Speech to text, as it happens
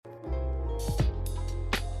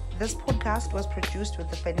This podcast was produced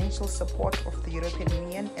with the financial support of the European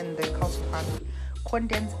Union and the Culture Fund.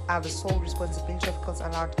 Contents are the sole responsibility of Girls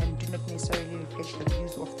Aloud and do not necessarily reflect the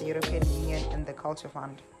views of the European Union and the Culture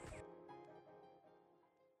Fund.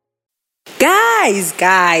 Guys,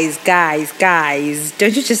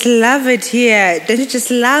 don't you just love it here? Don't you just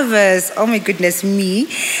love us? Oh my goodness me.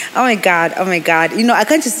 Oh my god. You know, I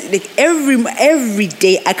can't just, like, every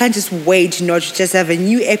day, I can't just wait, to just have a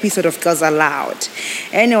new episode of Girls Aloud.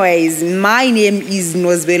 Anyways, my name is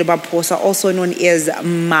Nozbelo Maposa, also known as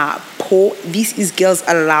Mapo. This is Girls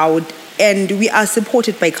Aloud, and we are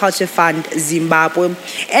supported by Culture Fund Zimbabwe.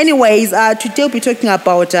 Anyways, today we'll be talking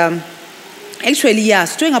about a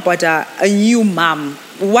new mom.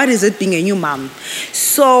 What is it being a new mom?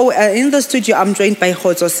 So in the studio, I'm joined by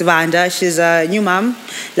Khotso Sivanda. She's a new mom,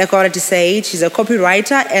 like I already said. She's a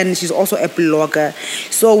copywriter and she's also a blogger.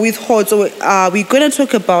 So with Khotso, we're going to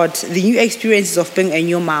talk about the new experiences of being a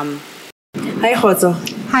new mom. Hi, Khotso.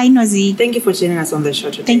 Hi, Nozi. Thank you for joining us on the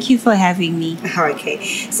show today. Thank you for having me. Okay.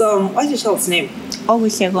 So what's your child's name?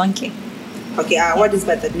 Owuhlebonke. Okay. What is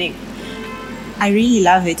that name? I really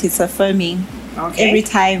love it. It's affirming. Okay. Every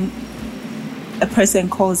time a person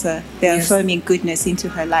calls her, they're affirming goodness into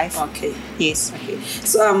her life. Okay. Yes. Okay.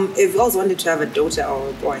 So, if you also wanted to have a daughter or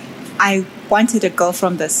a boy? I wanted a girl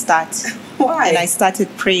from the start. Why? And I started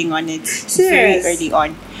praying on it Serious? very early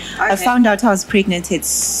on. Okay. I found out I was pregnant.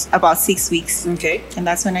 It's about 6 weeks. Okay. And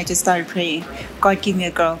that's when I just started praying. God, give me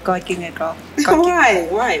a girl. God, give me a girl.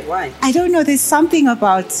 Why? I don't know. There's something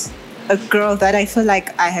about a girl that I feel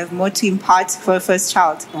like I have more to impart for a first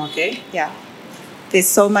child. Okay. Yeah. There's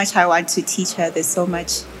so much I want to teach her. There's so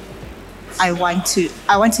much I want to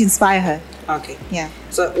inspire her. Okay. Yeah.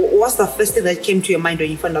 So what's the first thing that came to your mind when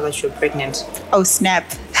you found out that you were pregnant? Oh, snap.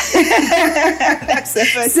 That's the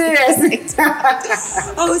first Seriously?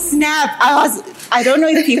 Oh, snap. I don't know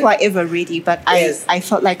if people are ever ready, but Yes. I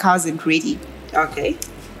felt like I wasn't ready. Okay.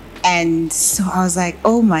 And so I was like,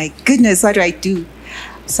 oh my goodness, what do I do?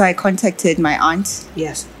 So I contacted my aunt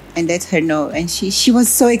Yes. and let her know, and she was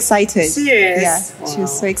so excited. Serious? Yeah, Wow. she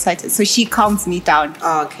was so excited. So she calmed me down.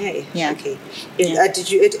 Okay. Yeah. Okay. Yeah. Did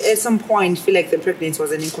you at some point feel like the pregnancy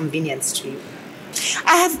was an inconvenience to you?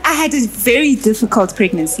 I had a very difficult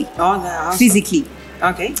pregnancy, Oh, no. physically.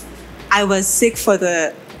 Okay. I was sick for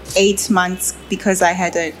the 8 months because I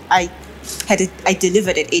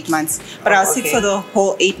delivered at 8 months, but I was sick okay. for the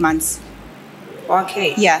whole 8 months.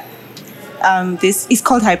 Okay. Yeah. This is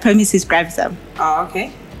called hyperemesis gravidae, Oh,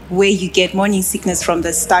 okay. where you get morning sickness from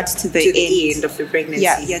the start to the end of the pregnancy.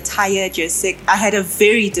 Yeah, you're tired, you're sick. I had a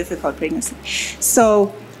very difficult pregnancy.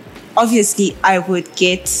 So obviously I would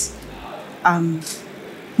get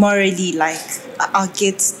morally, like, I'll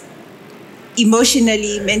get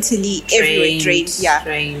emotionally, mentally, everywhere drained. Yeah.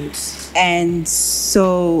 Drained. And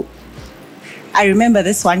so I remember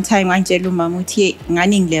this one time, Angelo Mamuti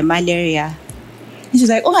nganing malaria. And she's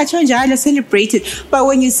like, oh, I celebrate it. But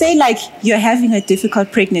when you say, like, you're having a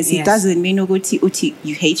difficult pregnancy, Yes. it doesn't mean uti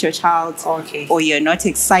you hate your child, Okay. or you're not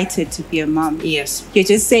excited to be a mom. Yes. You're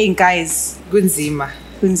just saying, guys, Gunzima.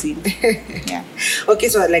 kunzima. Yeah. Okay,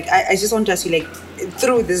 so like I just want to ask you, like,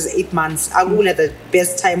 through these 8 months, I will at the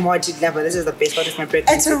best time what did never. This is the best part of my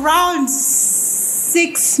pregnancy. At around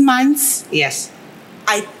 6 months, Yes.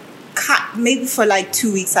 I maybe for like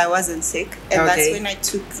 2 weeks I wasn't sick, and that's Okay. when I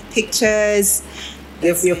took pictures.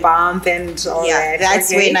 If your bump and all Yeah, that.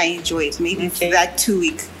 that's okay. when I enjoyed. Maybe Okay. for that 2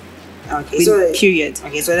 week Okay, so period.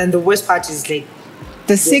 Okay, so then the worst part is like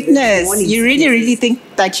The sickness. morning You really, sickness really is- think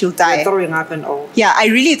that you'll die. throwing up and all. Yeah, I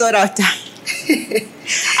really thought I'd die.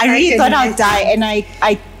 I really can thought I'd imagine. die,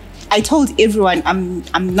 and I told everyone I'm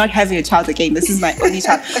not having a child again. This is my only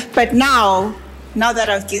child. But now that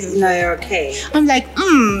I've given, No, you're okay. I'm like,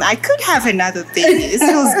 I could have another baby. This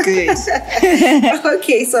feels good.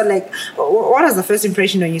 Okay, so like, what was the first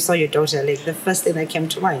impression when you saw your daughter? Like the first thing that came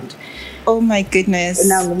to mind. Oh my goodness.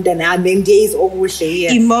 Now, then days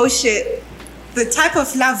yeah. Emotion, the type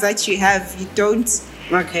of love that you have, you don't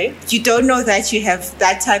know that you have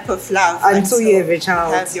that type of love Until you have a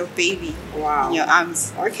child. You have your baby Wow. in your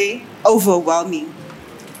arms. Okay. Overwhelming.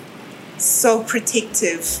 So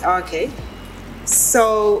protective. Okay.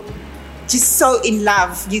 So just so in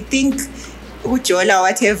love. You think ujola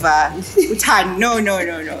whatever. Utan. No.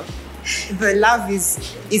 The love is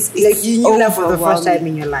Like you knew love for the first overwhelming. time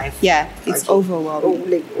in your life. Yeah, it's Okay. overwhelming. Oh,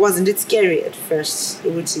 like, wasn't it scary at first?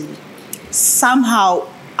 It would seem. Somehow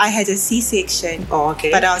I had a C-section. Oh, okay.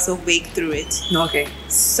 But I was awake through it. Okay.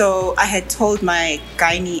 So I had told my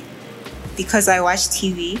gynae, because I watch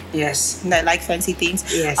TV Yes. and I like fancy things.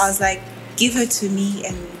 Yes. I was like, give her to me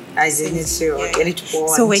and I didn't to get it born.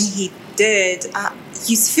 So when he did,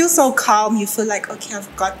 you feel so calm. You feel like, okay,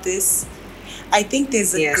 I've got this. I think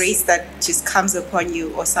there's a grace that just comes upon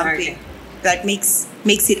you or something that makes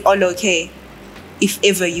it all okay. If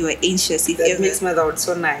ever you are anxious, that makes motherhood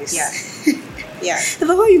so nice. Yeah. Yeah.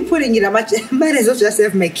 The way you're putting it, I might as well just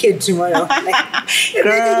have my kid tomorrow. Like,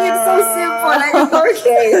 making it so simple. Like,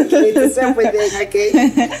 okay, it's a simple thing, okay.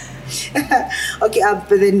 Okay,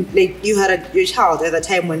 but then like you had your child at the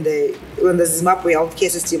time when the Zimbabwe healthcare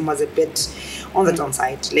system was a bit on the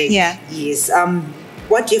downside. Like, yes.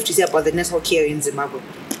 What do you have to say about the national care in Zimbabwe?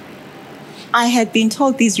 I had been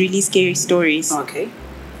told these really scary stories. Okay.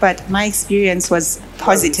 But my experience was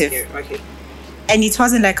positive. Okay. And it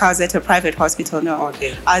wasn't like I was at a private hospital, no.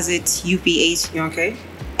 Okay. I was at UPH. Okay.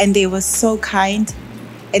 And they were so kind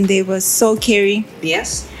and they were so caring.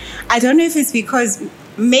 Yes. I don't know if it's because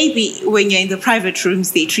maybe when you're in the private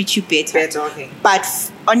rooms, they treat you better. Okay. But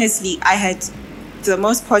honestly, I had the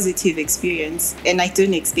most positive experience and I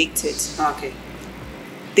didn't expect it. Okay.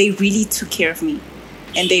 They really took care of me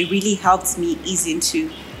and they really helped me ease into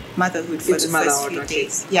motherhood for the first few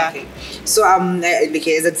days. Yeah. Okay. So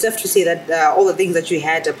okay, is it safe to say that all the things that you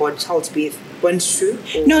had about child's birth went true?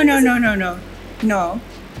 No.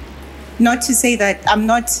 Not to say that I'm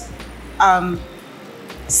not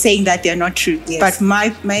saying that they're not true. Yes. But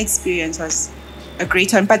my experience was a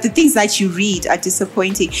great one. But the things that you read are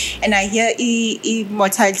disappointing. And I hear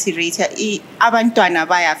mortality rate abantwana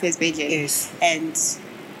bayafa esibhedlela. Yes. And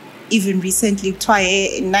even recently,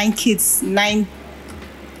 9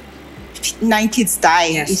 kids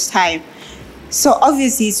die each time. So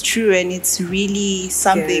obviously it's true and it's really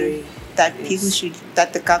something that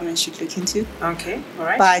that the government should look into. Okay, all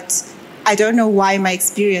right. But I don't know why my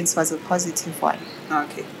experience was a positive one.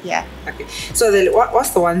 Okay. Yeah. Okay. So then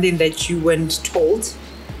what's the one thing that you weren't told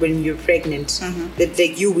when you were pregnant that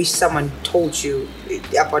like you wish someone told you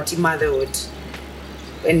about the motherhood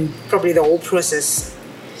and probably the whole process?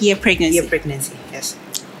 Pregnancy, yes.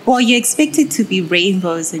 Well, you expect it to be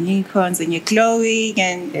rainbows and unicorns and you're glowing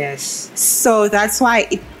and yes. So that's why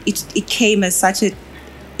it came as such a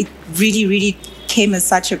really came as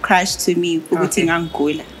such a crash to me.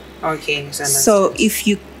 Okay. So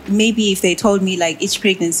if they told me like each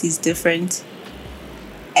pregnancy is different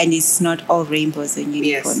and it's not all rainbows and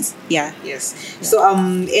unicorns. Yes. So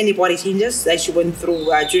any body changes that you went through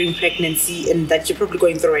during pregnancy and that you're probably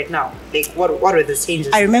going through right now? Like what are the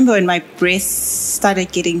changes? I remember when my breasts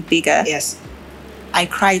started getting bigger. Yes. I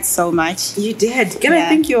cried so much. You did? Can I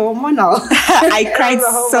think you're hormonal? I cried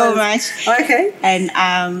so much. Okay. And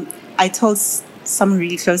I told someone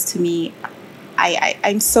really close to me,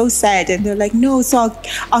 I'm so sad. And they're like, no, so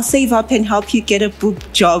I'll save up and help you get a boob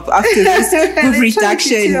job after this boob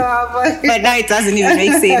reduction. But now it doesn't even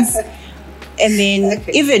make sense. And then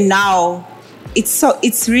even now,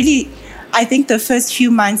 it's really, I think the first few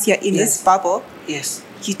months you're in this bubble. Yes.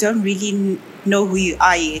 You don't really know who you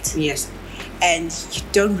are yet. Yes. And you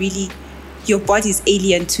don't really, your body is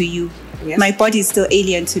alien to you. Yes. My body is still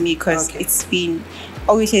alien to me because it's been,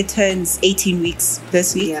 it turns 18 weeks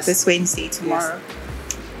this week, this Wednesday, tomorrow.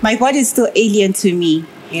 Yes. My body is still alien to me.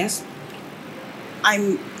 Yes.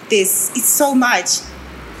 It's so much.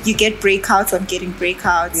 You get breakouts, I'm getting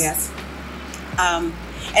breakouts. Yes.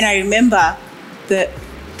 And I remember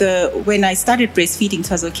when I started breastfeeding,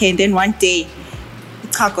 it was okay. And then one day,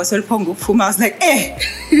 I was like, what's going on?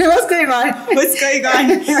 What's going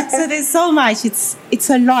on? So there's so much. It's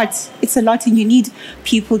a lot. It's a lot. And you need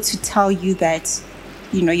people to tell you that,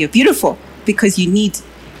 you're beautiful because you need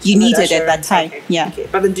it at that time. Okay. Yeah. Okay.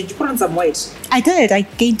 But then did you put on some weight? I did. I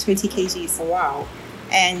gained 20 kgs. Oh, wow.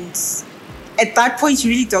 And at that point,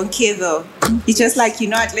 you really don't care though. You're just like,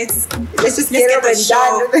 let's just get the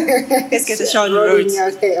show. Let's get the show on the road.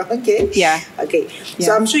 Okay. Yeah. Okay. Yeah.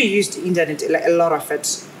 So I'm sure you used the internet, like a lot of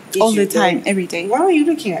it. All the time, every day. What are you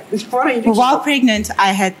looking at? While pregnant,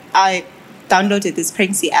 I downloaded this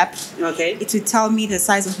pregnancy app. Okay. It would tell me the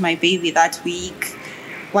size of my baby that week,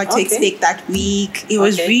 what to expect that week. It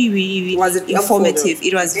was really was it informative.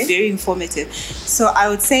 It was very informative. So I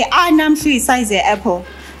would say, namhlu size apple.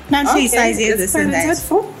 Namhlu size this and that.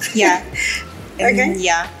 Yeah. Okay.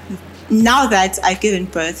 Yeah. Now that I've given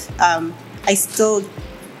birth, I still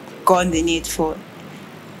go on the net for.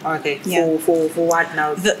 Okay. Yeah. For what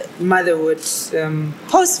now? The motherhood.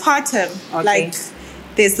 Postpartum. Okay. Like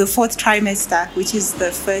there's the 4th trimester, which is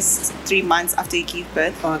the first 3 months after you give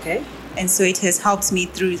birth. Okay. And so it has helped me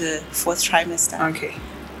through the 4th trimester. Okay.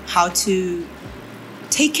 How to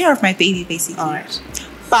take care of my baby, basically. All right.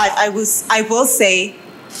 But I will say,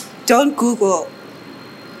 don't Google.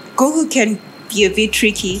 Google can be a bit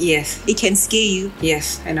tricky. Yes. It can scare you.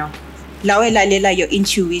 Yes, I know. lawe lalela your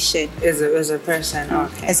intuition As a person,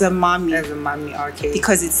 okay. as a mommy, Okay.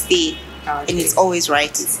 because it's there. Okay. And it's always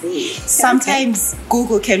right. Sometimes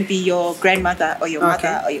Google can be your grandmother or your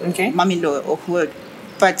mother or your mom-in-law or whoever,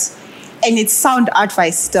 but and it's sound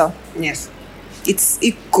advice still. Yes. It's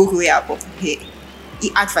Google yabo.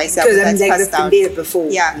 Advice because that's like passed been down. there before.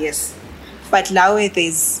 Yeah. Yes. But lawe,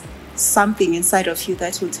 there's something inside of you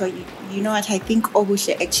that will tell you, you know what, I think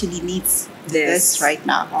Obushe actually needs this right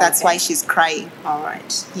now. That's why she's crying. All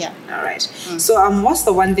right. Yeah. All right. So what's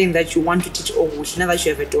the one thing that you want to teach Obushe now that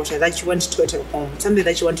you have a daughter, that you want to taught at home? Something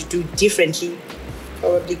that you want to do differently,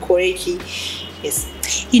 probably correctly?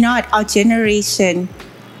 Yes. You know what, our generation,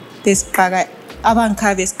 there's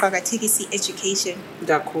qakathekisa education.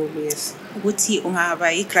 Kakhulu, yes. Ukuthi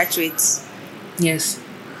ungaba graduate, yes,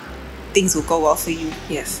 things will go well for you.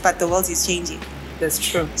 Yes. But the world is changing. That's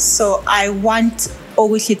true. So I want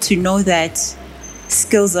Obushe to know that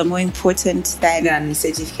skills are more important than a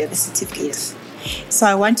certificate. Yes. So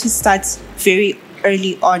I want to start very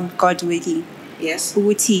early on, God willing. Yes.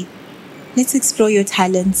 Uguti, let's explore your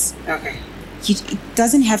talents. Okay. It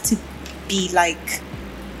doesn't have to be like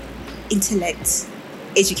intellect,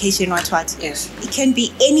 education, what. Yes. It can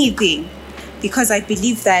be anything, because I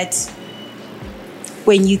believe that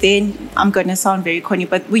when you then, I'm going to sound very corny,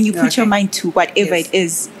 but when you put your mind to whatever it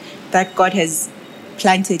is that God has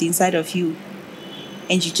planted inside of you,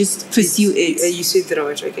 and you just pursue it. You see through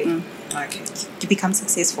it, okay. Okay. You become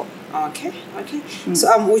successful. Okay.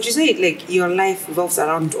 So would you say like your life revolves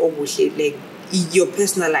around Obushe, like your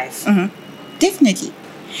personal life? Mm-hmm. Definitely.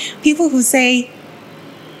 People who say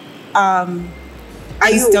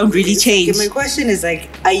things don't really change. Okay, my question is like,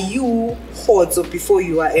 are you Hodzo before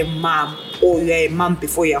you are a mom, or you are a mom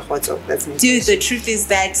before you are Hodzo? That's my Dude, question. the truth is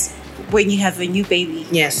that when you have a new baby,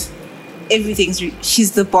 yes, everything's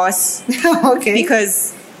she's the boss. Okay.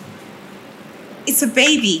 Because it's a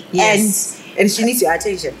baby. Yes. And she needs your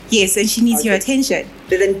attention. Yes, and she needs your attention.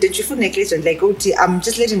 But then did you feel negligent? Like, I'm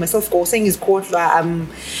just letting myself go. Saying is court.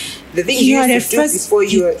 The thing you used to do before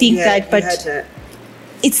you think you that, but had her.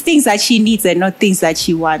 It's things that she needs and not things that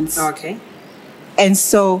she wants. Okay. And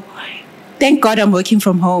so, thank God I'm working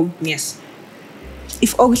from home. Yes.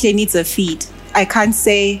 If Obushe needs a feed, I can't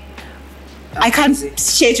say, I can't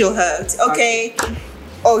schedule her. Okay,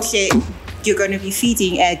 you're going to be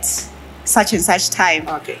feeding at such and such time.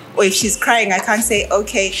 Okay. Or if she's crying, I can't say,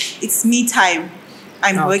 okay, it's me time.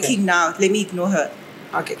 I'm working now. Let me ignore her.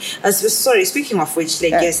 Okay. Sorry, speaking of which,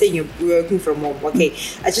 like you're saying you're working from home. Okay.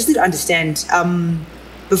 I just need to understand,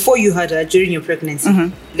 before you had her, during your pregnancy,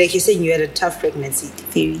 like you're saying you had a tough pregnancy.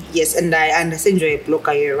 Very. Yes, and I understand you're a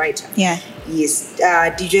blogger, you're a writer. Yeah. Yes.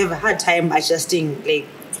 Did you have a hard time adjusting, like,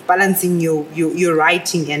 balancing your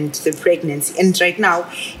writing and the pregnancy? And right now,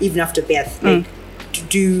 even after birth, like,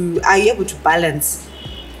 are you able to balance?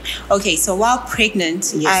 Okay, so while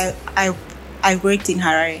pregnant, yes. I worked in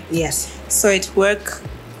Harare. Yes. So at work,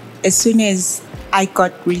 as soon as I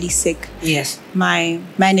got really sick, yes, my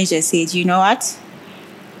manager said, you know what?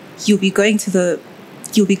 You'll be going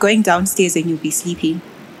downstairs and you'll be sleeping.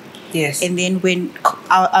 Yes. And then when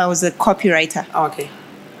I was a copywriter. Okay.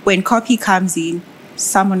 When copy comes in,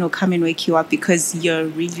 someone will come and wake you up because you're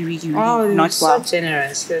really not well. So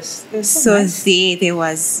generous. Yes. So nice. there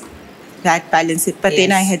was that balance. But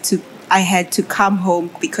then I had to come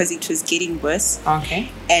home because it was getting worse.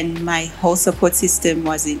 Okay. And my whole support system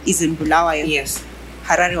is in Bulawayo. Yes.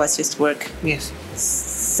 Harare was just work. Yes.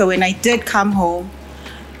 So when I did come home,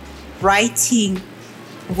 writing,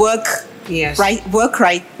 work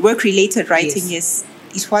related writing, yes,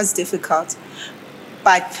 it was difficult.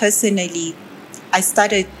 But personally, I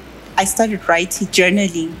started writing,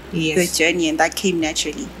 journaling the journey, and that came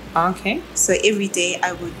naturally. Okay. So every day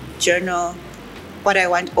I would journal what I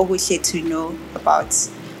want Obushe to know about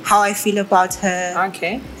how I feel about her.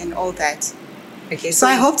 Okay. And all that. Okay. So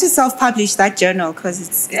I hope to self-publish that journal because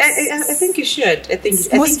it's I think you should. I think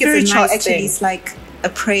it's more spiritual. It's a nice actually, thing. It's like a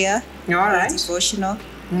prayer. All right. Devotional.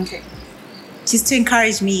 Okay. Just to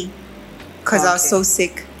encourage me because I was so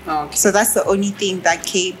sick. Okay. So that's the only thing that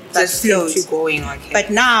flowed. Keep going. Okay. But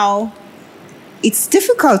now it's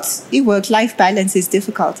difficult. Work-life balance is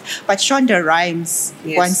difficult. But Shonda Rhimes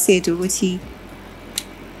once said, you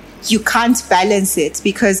can't balance it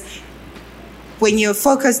because when you're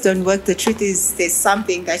focused on work, the truth is there's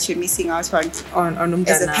something that you're missing out on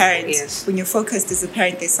as a parent. Yes. When you're focused as a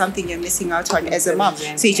parent, there's something you're missing out on as a mom.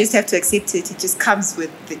 So you just have to accept it. It just comes with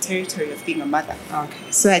the territory of being a mother. Okay.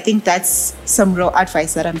 So I think that's some real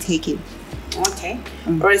advice that I'm taking. Okay.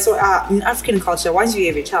 All right. So, in African culture, once you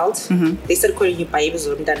have a child, they start calling you Baibas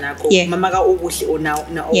or Mdanako. Yeah. Mamaga Ogushi or now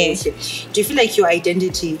Ogushi. Do you feel like your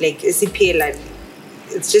identity, like is it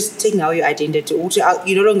it's just taking out your identity?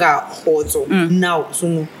 You no longer Hozo now.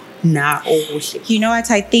 So now Ogushi. You know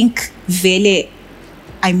what? I think Vele,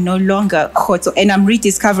 I'm no longer Khotso, and I'm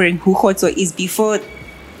rediscovering who Khotso is before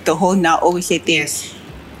the whole now Ogushi thing. Yes.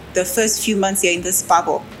 The first few months you're in this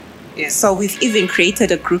bubble. Yes. So we've even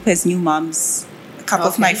created a group as new moms. A couple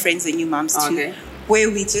of my Okay. friends are new moms too. Okay. Where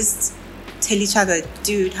we just tell each other,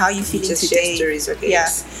 dude, how are you feeling just today? share stories, okay, Yeah.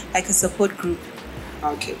 yes. Like a support group.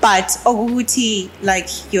 Okay. But Oguti, like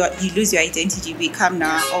you lose your identity, you become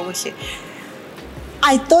now Oguti.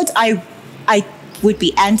 I thought I would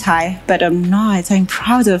be anti, but I'm not. I'm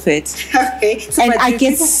proud of it. Okay. So, And but I do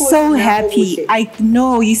get people call so you now happy. Ogushi? I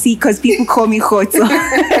know, you see, because people call me Khotso.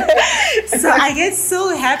 So I get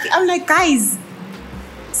so happy. I'm like, guys,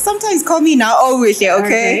 sometimes call me now Ogushi,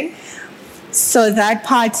 okay? So that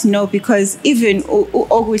part, no, because even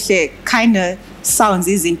Ogushi kind of sounds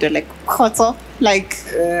isn't like Khotso. Like,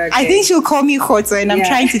 I Okay. think she'll call me Khotso, and I'm Yeah.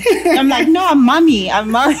 trying to, I'm like, no, I'm mommy.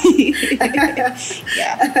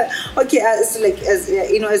 Yeah. Okay, so like as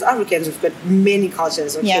as Africans, we've got many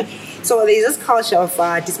cultures. Okay, Yeah. so there's this culture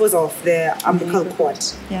of disposal of the umbilical cord.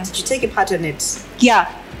 Yeah. Did you take a part on it? Yeah,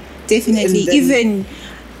 definitely. And then- Even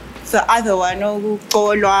the other one,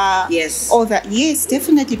 Golwa, Yes. all that. Yes,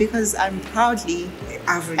 definitely, because I'm proudly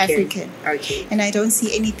African. Okay. And I don't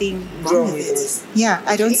see anything Wrong wrong with with it. this. Yeah,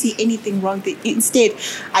 I don't Okay. see anything wrong with it. Instead,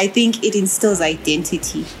 I think it instills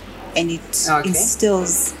identity, and it Okay.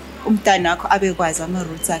 instills umntanakho abekwazi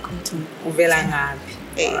ama-roots akhe ukuthi Uvela ngaphi.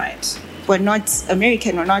 Eh. All right. we're not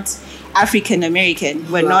American, we're not African American,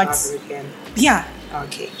 we're You are not. African. Yeah,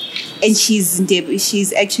 Okay. and she's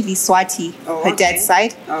actually Swati, Oh, her okay. dad's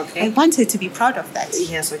side. Okay. I want her to be proud of that.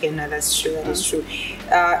 Yes. Okay. No, that's true. That is true.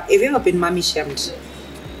 Have you ever been mommy shamed?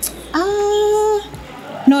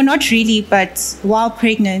 No, not really. But while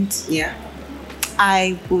pregnant, Yeah.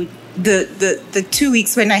 I would the 2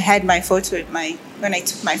 weeks when I had my photo when I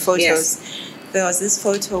took my photos, Yes. there was this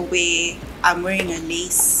photo where I'm wearing a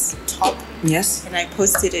lace top, Yes. and I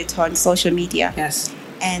posted it on social media. Yes.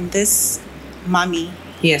 And this mommy,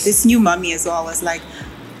 Yes. this new mommy as well, was like,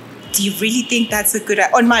 do you really think that's a good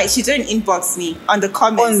idea? She didn't inbox me on the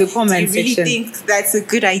comments. On the comment do you really section. think that's a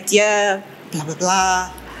good idea? Blah blah blah.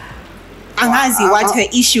 Angazi what her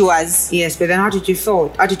issue was. Yes, but then how did you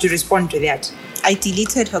feel? How did you respond to that? I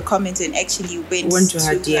deleted her comment and actually went to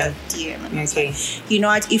her DM. And I was Okay. like, you know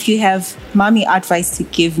what? If you have mommy advice to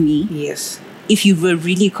give me, Yes. if you were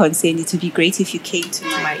really concerned, it would be great if you came to To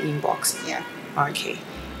my. my inbox. Yeah. Okay.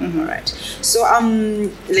 All right. So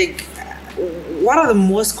like, what are the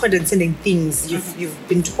most condescending things you've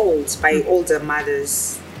been told by older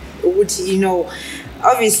mothers? Would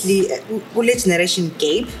obviously, kule generation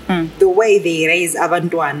gap, the way they raise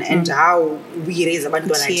abantwana and how we raise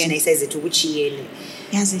abantwana Kuchiyene. thina isazethu kuchiyene.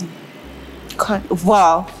 Yazi,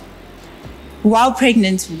 wow. While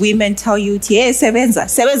pregnant, women tell you, "Hey,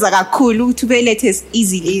 sebenza kakhulu to belethe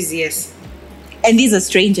easily." Easiest. And these are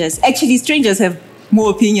strangers. Actually, strangers have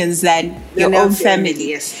more opinions than your Than our own family, family.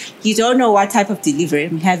 yes. You don't know what type of delivery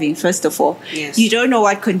I'm having, first of all. Yes. You don't know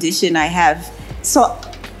what condition I have. So,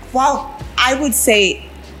 while I would say,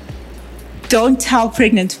 don't tell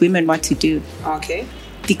pregnant women what to do, Okay.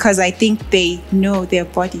 because I think they know their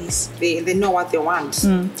bodies. They know what they want.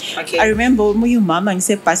 Okay. I remember uyu mama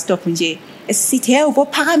ngise-bus stop nje esithi hey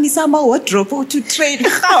ubophakamisa ama-wardrobe to train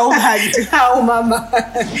how bantu. How mama?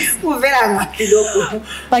 Uvela ngaphi lokho?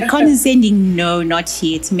 But condescending, no, not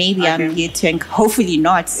yet. Maybe I'm Okay. yet to, hopefully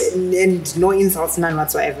not. And no insults, none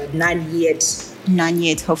whatsoever. None yet. None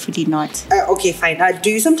yet, hopefully not. Okay, fine. Do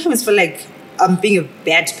you sometimes feel like I'm being a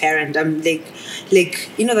bad parent? I'm like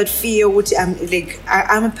that fear which I'm like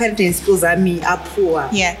I'm a parent in schools. I'm poor.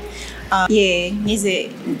 Yeah. Yeah, ngize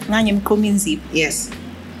ngangimqhuma inzipho Yes.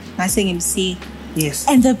 ngase ngimsi. Yes.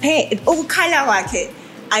 And the ukukhala kwakhe,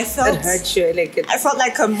 I That felt hurt you like it. I felt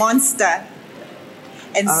like a monster.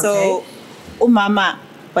 And so Okay. umama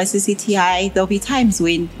wasisithi hi, there'll be times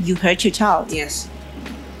when you hurt your child. Yes.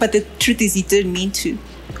 But the truth is, you didn't mean to.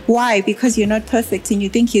 Why? Because you're not perfect and you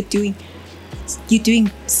think you're doing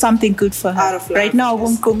something good for her. Out of love, Right now,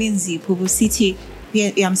 yes. city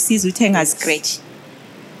scratch.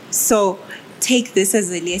 So take this as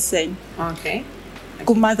a lesson. Okay.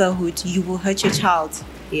 Good motherhood, you will hurt your child.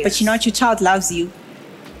 Yes. But you know what? Your child loves you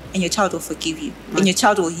and your child will forgive you and your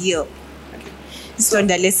child will heal. So in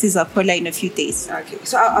a few days. Okay.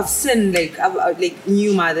 So I've seen like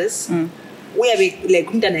new mothers where we like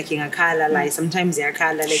umntana ke ngakhala, like sometimes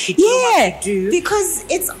yakhala, like you don't know what to do. because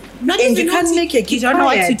it's not And even you can't what make her you keep don't know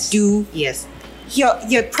what quiet. to do. Yes.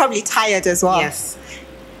 You're probably tired as well. Yes.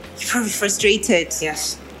 You're probably frustrated.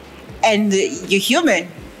 Yes. And you're human.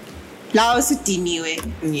 La usudiniwe.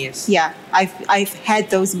 Yes. Yeah, I've had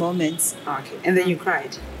those moments. Okay. And then you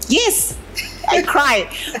cried. Yes, I cry.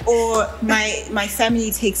 Or my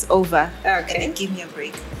family takes over. Okay. And then give me a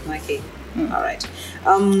break. Okay. All right.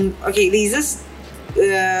 Okay, there's this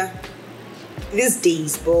these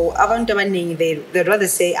days, bro, abantu abaningi they'd rather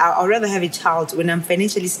say I'd rather have a child when I'm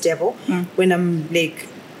financially stable, when I'm like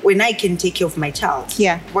when I can take care of my child.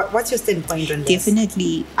 Yeah. What's your standpoint on this?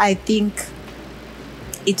 Definitely. I think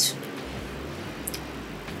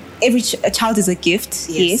a child is a gift,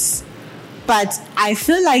 yes. But I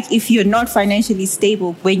feel like if you're not financially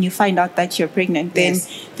stable when you find out that you're pregnant, then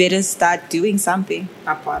better start doing something.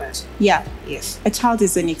 About it. Yeah. Yes. A child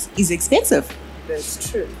is expensive. That's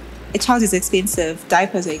true. A child is expensive.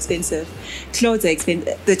 Diapers are expensive. Clothes are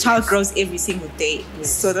expensive. The child grows every single day.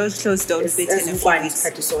 Yes. So those clothes don't fit in a few weeks.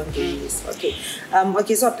 Yes. Okay.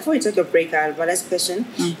 Okay. So before we take a break, I have a last question.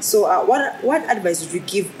 So, what advice would you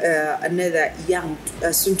give another young,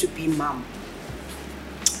 soon-to-be mom?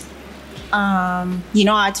 You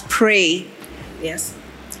know, I'd pray. Yes.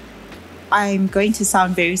 I'm going to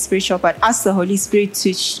sound very spiritual, but ask the Holy Spirit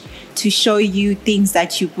to show you things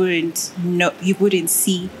that you wouldn't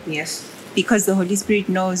see. Yes. Because the Holy Spirit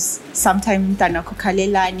knows sometimes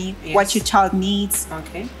what your child needs.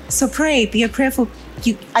 Okay. So pray, be a prayerful.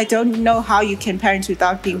 I don't know how you can parent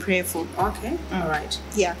without being prayerful. Okay. All right.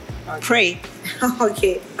 Yeah. Okay. Pray.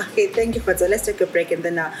 Okay. Thank you for that. Let's take a break, and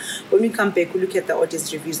then when we come back, we'll look at the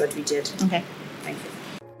audience reviews that we did. Okay. Thank you.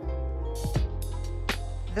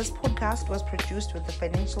 This podcast was produced with the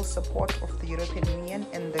financial support of the European Union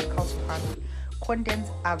and the Culture Fund. Contents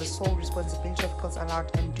are the sole responsibility of Cults Aloud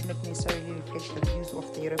and do not necessarily reflect the views of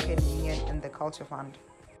the European Union and the Culture Fund.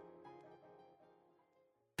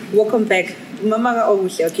 Welcome back. Mama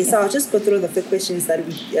Obuhle. Okay, so I'll just go through the questions that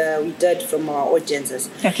we did from our audiences.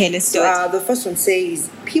 Okay, let's do it. The first one says,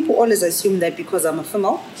 people always assume that because I'm a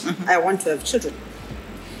female, I want to have children.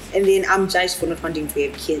 And then I'm judged for not wanting to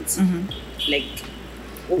have kids. Like,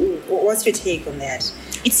 what's your take on that?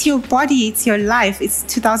 It's your body, it's your life. It's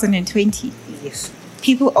 2020. Yes.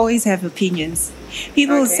 People always have opinions.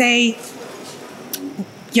 People will say,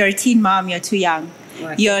 you're a teen mom, you're too young.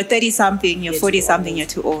 Okay. You're 30-something, you're Yes, 40-something, old. you're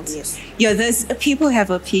too old. Yes. You're this. People have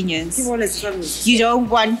opinions. People always tell me. You don't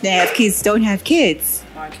want to have kids, don't have kids.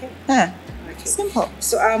 Okay. Huh. Okay. Simple.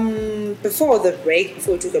 So before we took a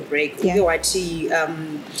break,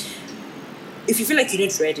 if you feel like you're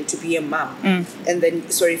not ready to be a mom, and then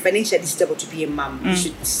financially stable to be a mom, you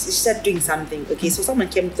should start doing something. Okay, so someone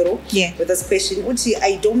came through with this question. Uchi,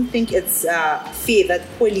 I don't think it's fair that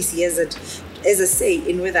policy has a say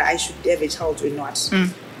in whether I should have a child or not.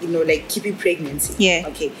 You know, like keeping pregnancy. Yeah.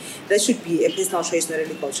 Okay, that should be a personal choice, not a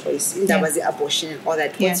legal choice. In that was the abortion and all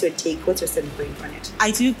that. What's your take? What's your standpoint on it?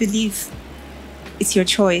 I do believe it's your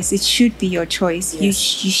choice. It should be your choice.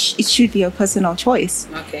 Yes. It should be your personal choice.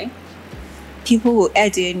 Okay. People will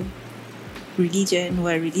add in religion,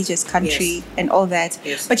 we're a religious country, and all that.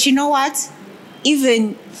 Yes. But you know what?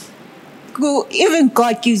 Even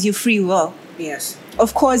God gives you free will. Yes.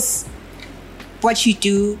 Of course, what you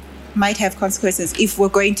do might have consequences if we're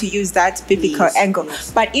going to use that biblical angle.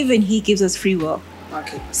 Yes. But even He gives us free will.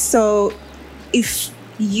 Okay. So if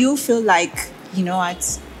you feel like, you know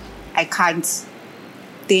what, I can't,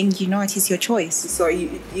 then you know what is your choice. So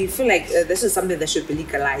you feel like this is something that should be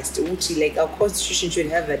legalized, which like our constitution should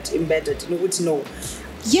have it embedded. You would know.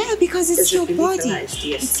 Yeah, because it's your body. Yes.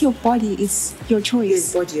 It's your body. It's your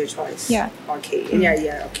choice. Your body, your choice. Yeah. Okay.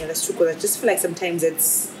 Yeah. Okay, that's true. Because I just feel like sometimes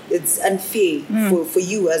it's unfair for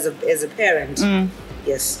you as a parent.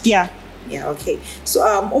 Yes. Yeah. Yeah, okay. So,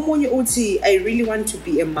 Omonye Oti, I really want to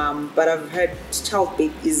be a mom, but I've heard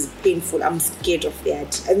childbirth is painful. I'm scared of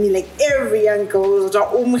that. I mean, like every young girl, and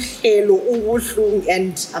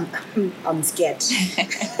I'm scared.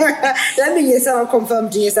 Let me confirm.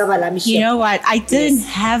 You know what? I didn't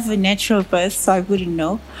have a natural birth, so I wouldn't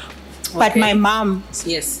know. But my mom,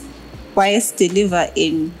 was deliver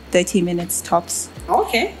in 30 minutes tops.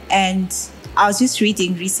 Okay. And I was just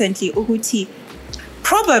reading recently, Uguti,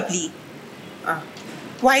 probably.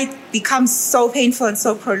 Why it becomes so painful and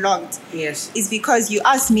so prolonged is because you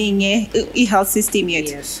ask me health system yet.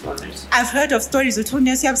 Yes, all right. I've heard of stories of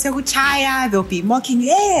they'll be mocking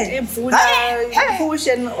you, push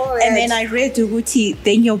and all that. And then I read Uguti,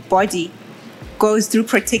 then your body goes through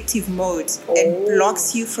protective mode and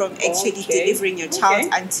blocks you from actually delivering your child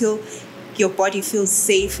until your body feels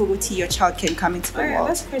safe ukuthi your child can come into the world.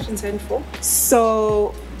 That's quite insightful.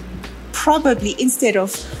 So probably instead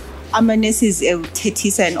of nurses,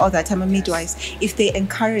 tetisa and all that, midwives, if they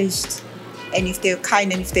encouraged and if they're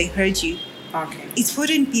kind and if they heard you, okay, it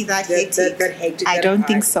wouldn't be that hectic. That hectic. I don't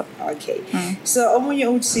think so. Okay. So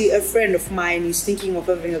Omunye Uchi, a friend of mine, is thinking of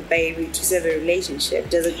having a baby to save a relationship.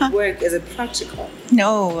 Does it work as a practical?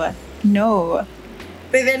 No.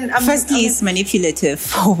 But then, firstly, it's manipulative,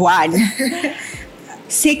 for one.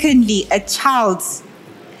 Secondly, a child.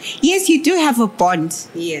 Yes, you do have a bond.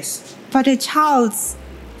 Yes. But a child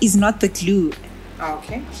is not the glue.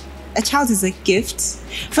 Okay. A child is a gift.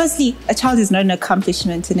 Firstly, a child is not an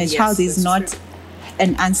accomplishment, and a child is not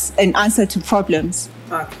an answer to problems.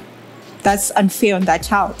 Okay. That's unfair on that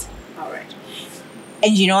child. All right.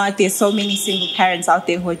 And you know what? There's so many single parents out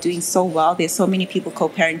there who are doing so well. There's so many people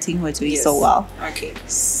co-parenting who are doing so well. Okay.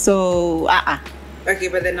 So, Okay,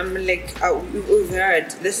 but then I'm like, we've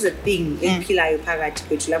heard, this is a thing in Pilayo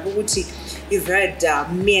Pagati, you've heard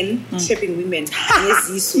men trapping women.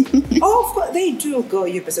 Oh, of course, they do go,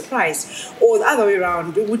 you'd be surprised. Or the other way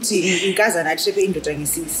around, in Gaza, I trap into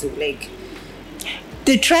like.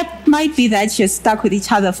 The trap might be that you're stuck with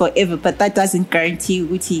each other forever, but that doesn't guarantee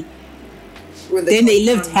Uti. Then they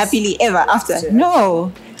lived happily ever after.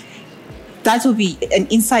 No. That will be an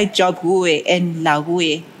inside job,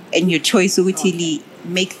 and your choice to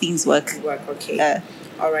make things work. Okay.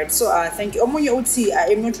 All right. So thank you. Omunye Uti,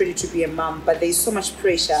 I'm not ready to be a mom, but there's so much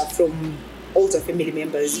pressure from older family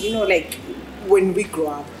members. You know, like when we grow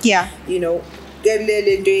up. Yeah. You know,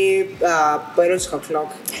 biological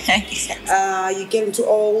clock. You get into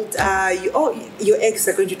old. Your eggs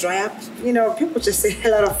are going to dry up. You know, people just say a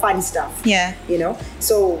lot of funny stuff. Yeah. You know,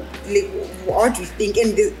 so like, what do you think?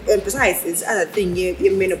 And besides, it's other thing.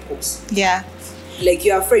 You're menopause. Yeah. Like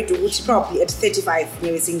you're afraid to, which probably at 35,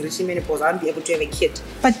 you're English in menopause, I won't be able to have a kid.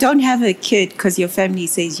 But don't have a kid because your family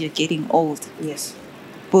says you're getting old. Yes.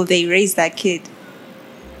 Will they raise that kid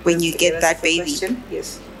when you get that baby? Question.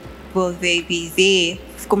 Yes. Will they be there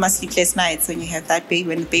for sleepless nights when you have that baby,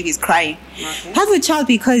 when the baby is crying? Okay. Have a child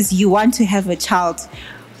because you want to have a child.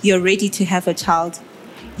 You're ready to have a child.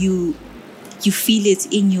 You feel it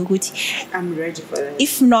in you. I'm ready for that.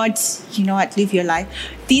 If not, you know what, live your life.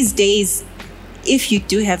 These days, if you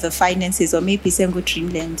do have the finances, or maybe go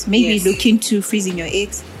Dreamland, maybe look into freezing your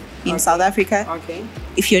eggs in South Africa. Okay.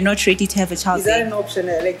 If you're not ready to have a child, is that an option?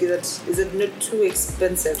 Like, is it not too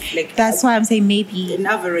expensive? Like, that's why I'm saying maybe. In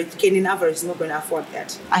average, not going to afford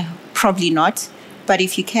that. Probably not. But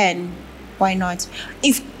if you can, why not?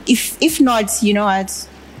 If not, you know what?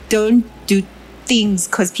 Don't do things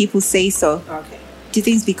because people say so. Okay. Do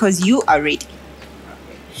things because you are ready.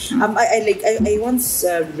 Okay. I once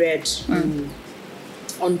read.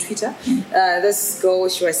 On Twitter, this girl,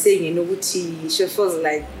 she was saying, she feels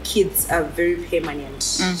like kids are very permanent.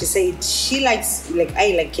 She said she likes, like,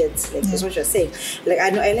 I like kids. Like, that's what she was saying. Like,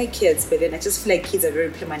 I know I like kids, but then I just feel like kids are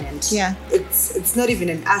very permanent. Yeah. It's not even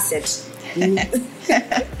an asset.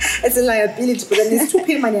 It's a liability, but then it's too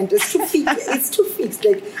permanent. It's too fixed. It's too fixed.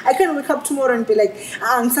 Like, I can't wake up tomorrow and be like,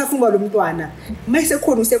 ngisafunga lo mntwana.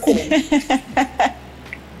 Mayisekhona usekhona.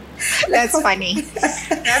 That's funny.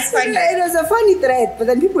 That's funny. It was a funny thread, but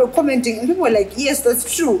then people were commenting and people were like, yes,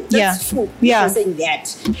 that's true. That's true. Yeah. People were saying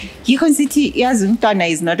that. You can see Yazumtana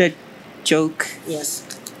is not a joke. Yes.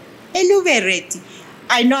 I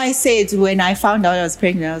know I said when I found out I was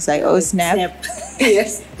pregnant, I was like, oh, snap.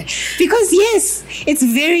 Yes. Because, yes, it's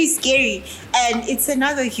very scary. And it's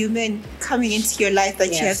another human coming into your life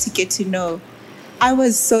that you have to get to know. I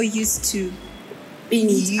was so used to being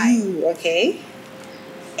you, okay?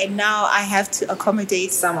 And now I have to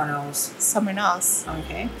accommodate someone else.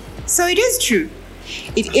 Okay. So it is true.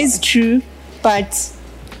 It is true. But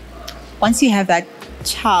once you have that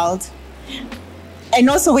child, and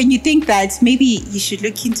also when you think that maybe you should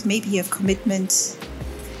look into, maybe you have commitment,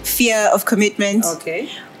 fear of commitment. Okay.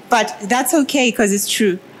 But that's okay because it's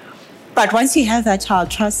true. But once you have that child,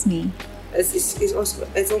 trust me, it's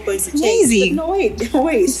all going to change. Amazing. No, wait.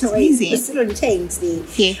 Amazing. It's still on change.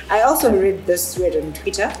 Yeah. I also read this thread on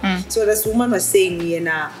Twitter. So this woman was saying, she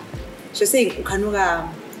was saying, ukanuka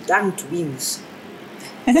dang twins.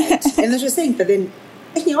 And then she was saying, but then,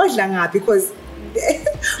 because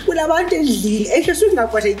kulabantu endlini esho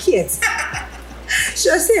ngakwathi kids. She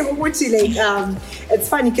was saying, like, it's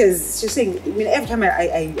funny because she's saying, I mean, every time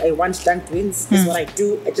I want dang twins, that's what I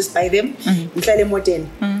do. I just buy them.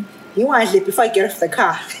 You want before I get off the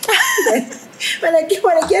car. when I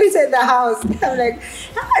get inside the house, I'm like,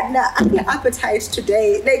 I have no appetite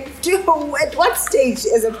today. Like, at what stage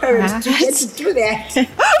as a parent do you get to do that?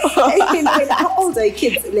 And how old are your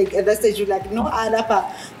kids? Like, at that stage, you're like, no,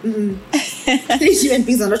 Anapa, these human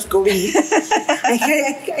beings are not going.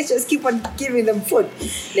 Like, I just keep on giving them food.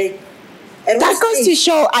 Like, that goes to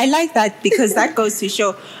show, I like that because that goes to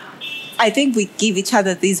show, I think we give each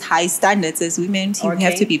other these high standards as women. We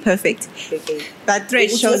have to be perfect. Okay. That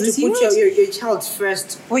thread shows us you put your child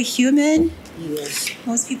first. We're human. Yes.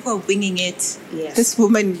 Most people are winging it. Yes. This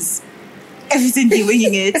woman's evidently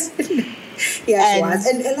winging it. Yes,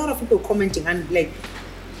 and a lot of people commenting and like,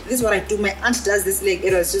 this is what I do. My aunt does this. Like,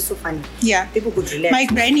 it was just so funny. Yeah. People could relax. My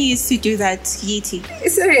granny used to do that. Yeti.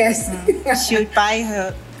 Serious. She would buy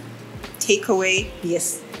her takeaway.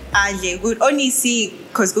 Yes. And they would only see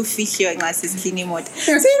because go fish here and glasses cleaning mode.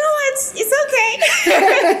 So you know what? It's okay.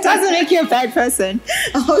 It doesn't make you a bad person.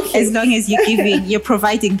 Okay. As long as you're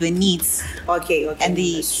providing the needs. Okay. And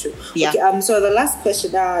that's true. Yeah. Okay, so the last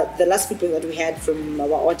question, the last people that we had from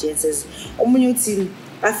our audience is,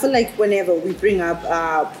 I feel like whenever we bring up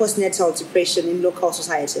postnatal depression in local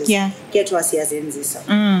societies, get to us as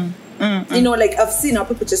you know, like I've seen how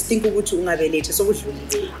people just think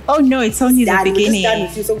oh no, it's only the beginning.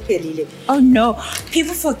 Oh no,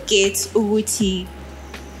 people forget Uti.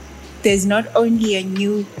 There's not only a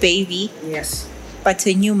new baby, yes, but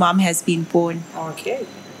a new mom has been born. Okay.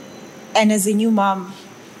 And as a new mom,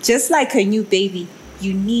 just like a new baby,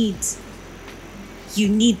 you need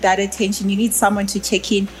that attention. You need someone to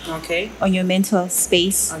check in on your mental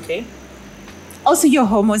space. Okay. Also, your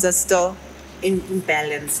hormones are still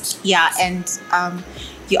imbalanced. Yeah, and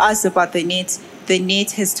you asked about the net. The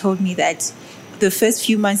net has told me that the first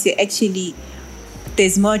few months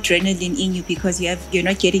there's more adrenaline in you because you're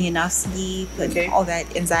not getting enough sleep and all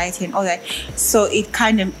that anxiety and all that. So it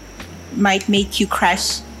kind of might make you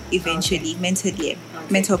crash eventually mentally,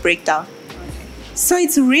 mental breakdown. So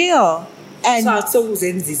it's real. And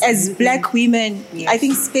as black women, I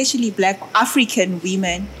think especially black African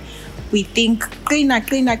women, we think cleaner,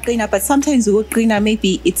 but sometimes we go cleaner.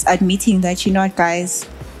 Maybe it's admitting that, you know what, guys,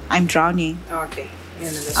 I'm drowning. Okay.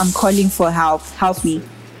 I'm calling for help. Help me.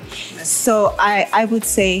 So I would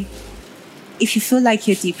say, if you feel like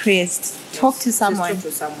you're depressed, talk to someone. Just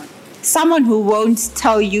talk to someone. Someone who won't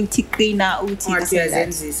tell you to cleaner or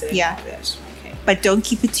yeah. Okay. But don't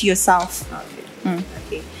keep it to yourself.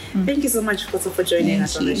 Okay. Thank you so much for joining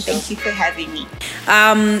us on the show. Thank you for having me.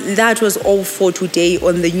 That was all for today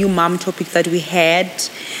on the new mom topic that we had.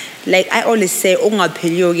 Like I always say,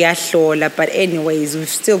 but anyways, we've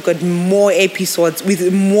still got more episodes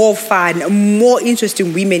with more fun, more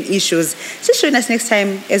interesting women issues. Just join us next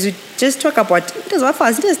time as we just talk about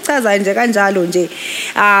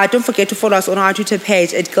don't forget to follow us on our Twitter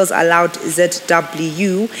page at Girls Aloud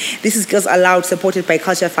ZW. This is Girls Aloud, supported by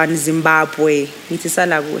Culture Fund Zimbabwe.